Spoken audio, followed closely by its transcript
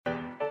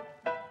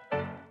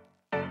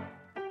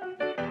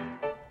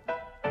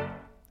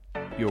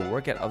your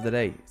workout of the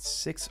day.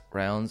 6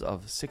 rounds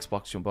of 6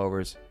 box jump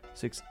overs,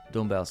 6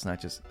 dumbbell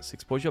snatches,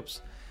 6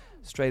 push-ups,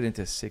 straight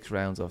into 6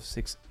 rounds of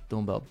 6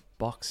 dumbbell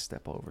box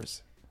step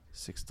overs,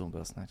 6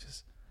 dumbbell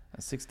snatches,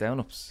 and 6 down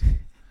ups.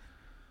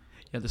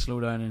 You had to slow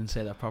down and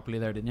say that properly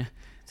there, didn't you?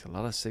 It's a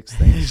lot of 6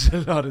 things. It's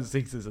a lot of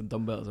sixes and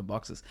dumbbells and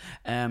boxes.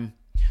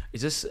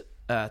 Is this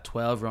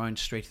 12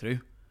 rounds straight through?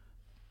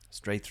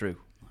 Straight through.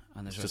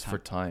 And It's just for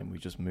time. We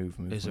just move.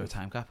 Is there a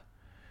time cap?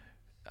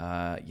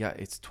 Yeah,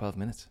 it's 12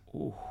 minutes.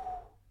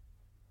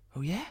 Oh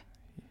yeah.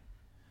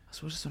 I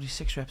suppose it's only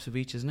 6 reps of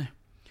each, isn't it?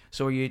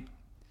 So are you...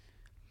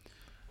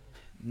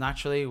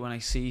 Naturally, when I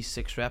see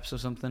 6 reps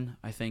of something,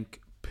 I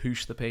think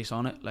push the pace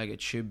on it. Like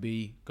it should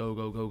be go,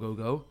 go, go, go,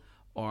 go.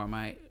 Or am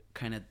I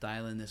kind of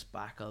dialing this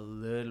back a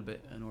little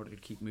bit in order to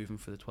keep moving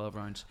for the 12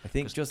 rounds? I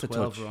think just a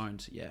touch. 12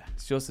 rounds, yeah.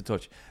 It's just a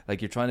touch.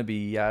 Like you're trying to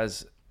be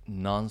as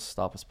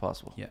non-stop as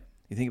possible. Yeah.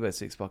 You think about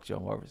 6 box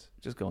jump overs,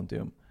 just go and do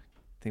them.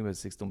 Think about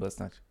 6 dumbbell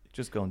snatch,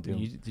 just go and do them.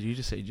 Did you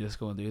just say just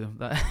go and do them?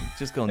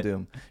 Just go and do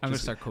them. I'm going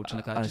to start coaching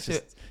like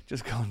that.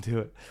 Just go and do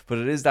it. But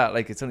it is that,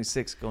 like, it's only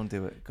 6, go and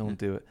do it, go and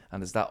do it.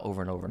 And it's that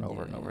over and over and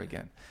over and over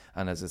again.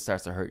 And as it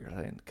starts to hurt, you're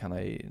saying, can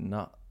I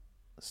not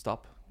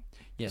stop?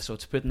 Yeah, so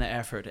it's putting the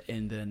effort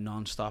in the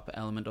non-stop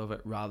element of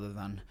it rather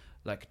than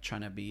like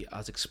trying to be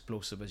as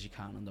explosive as you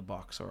can in the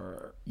box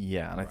or...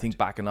 Yeah, and I think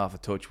backing off a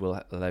touch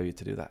will allow you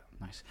to do that.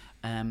 Nice.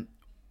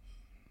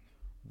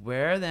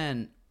 Where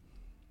then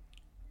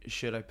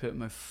should I put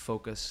my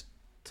focus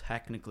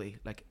technically,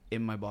 like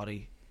in my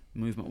body,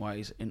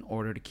 movement-wise, in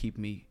order to keep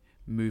me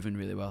moving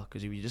really well?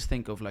 Because if you just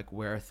think of like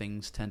where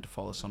things tend to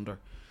fall asunder,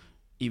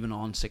 even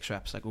on 6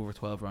 reps, like over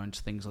 12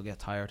 rounds, things will get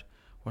tired.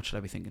 What should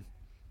I be thinking?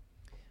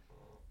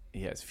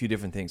 Yeah, it's a few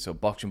different things. So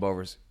box jump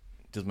overs,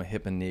 does my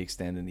hip and knee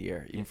extend in the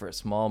air, even for a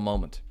small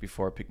moment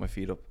before I pick my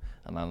feet up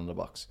and land on the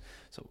box.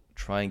 So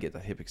try and get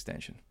that hip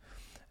extension.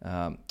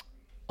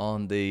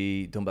 On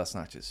the dumbbell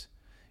snatches,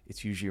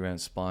 it's usually around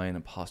spine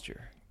and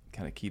posture.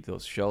 Kind of keep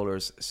those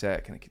shoulders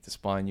set, kind of keep the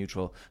spine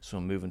neutral, so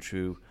I'm moving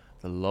through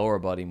the lower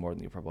body more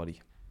than the upper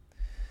body.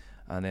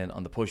 And then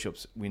on the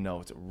push-ups, we know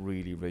it's a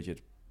really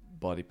rigid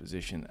body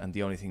position, and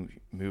the only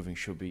thing moving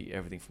should be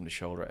everything from the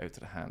shoulder out to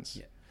the hands.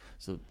 Yeah.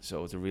 So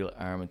it's a real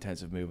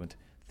arm-intensive movement.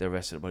 The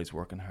rest of the body's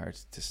working hard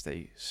to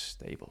stay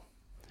stable.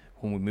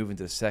 When we move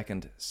into the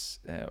second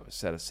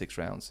set of 6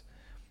 rounds,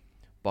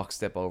 box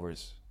step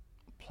overs,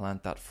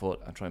 plant that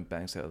foot and try and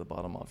bounce out of the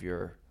bottom of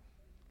your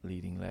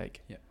leading leg.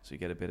 Yeah. So you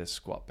get a bit of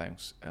squat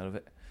bounce out of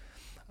it.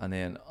 And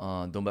then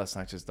on dumbbell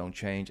snatches, don't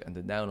change. And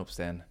the down ups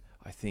then,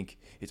 I think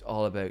it's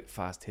all about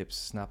fast hips,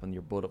 snapping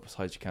your butt up as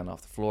high as you can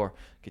off the floor,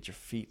 get your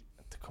feet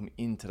to come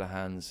into the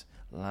hands,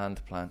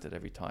 land planted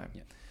every time.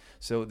 Yeah.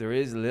 So there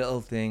is little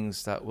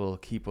things that will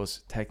keep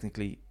us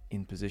technically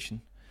in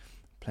position.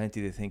 Plenty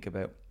to think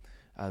about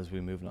as we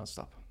move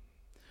non-stop.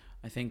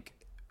 I think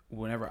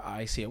whenever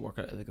I see a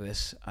workout like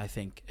this, I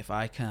think if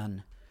I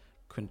can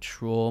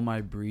control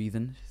my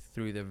breathing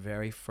through the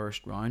very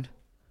first round,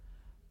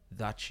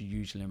 that's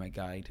usually my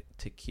guide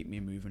to keep me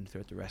moving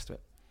throughout the rest of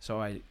it. So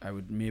I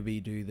would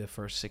maybe do the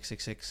first 6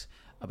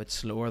 a bit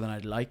slower than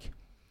I'd like,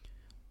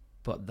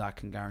 but that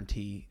can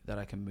guarantee that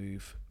I can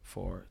move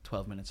for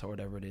 12 minutes or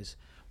whatever it is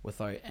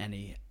without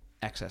any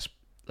excess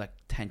like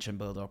tension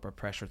build up or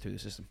pressure through the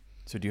system.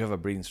 So do you have a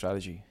breathing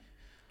strategy?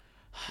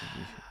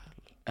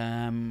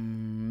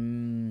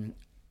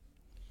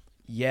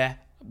 Yeah,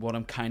 what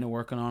I'm kind of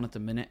working on at the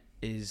minute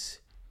is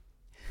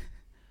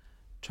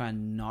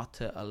trying not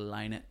to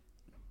align it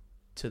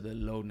to the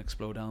load and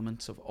explode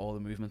elements of all the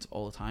movements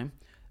all the time.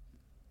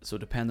 So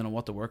depending on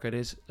what the workout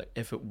is, like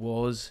if it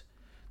was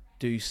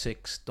do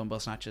 6 dumbbell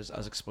snatches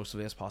as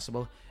explosively as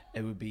possible,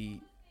 it would be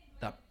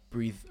that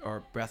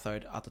breath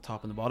out at the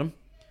top and the bottom.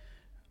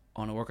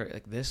 On a workout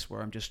like this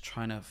where I'm just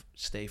trying to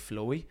stay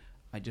flowy,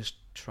 I just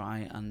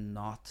try and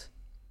not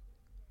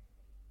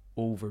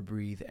over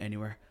breathe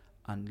anywhere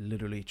and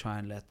literally try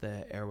and let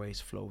the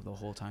airways flow the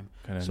whole time.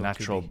 Kind of So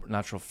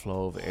natural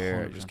flow of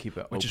air, 100%. just keep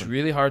it open. Which is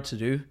really hard to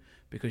do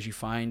because you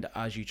find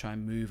as you try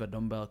and move a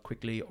dumbbell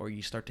quickly or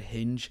you start to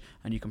hinge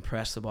and you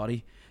compress the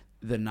body,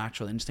 the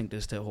natural instinct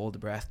is to hold the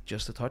breath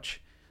just a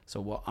touch.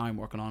 So what I'm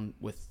working on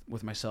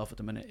with myself at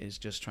the minute is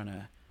just trying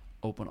to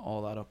open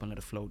all that up and let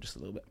it flow just a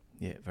little bit.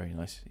 Yeah, very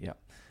nice. Yeah.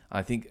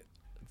 I think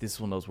this is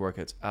one of those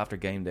workouts after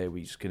game day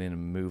we just get in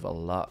and move a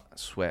lot,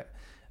 sweat,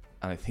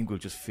 and I think we'll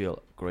just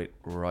feel great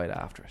right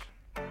after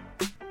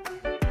it.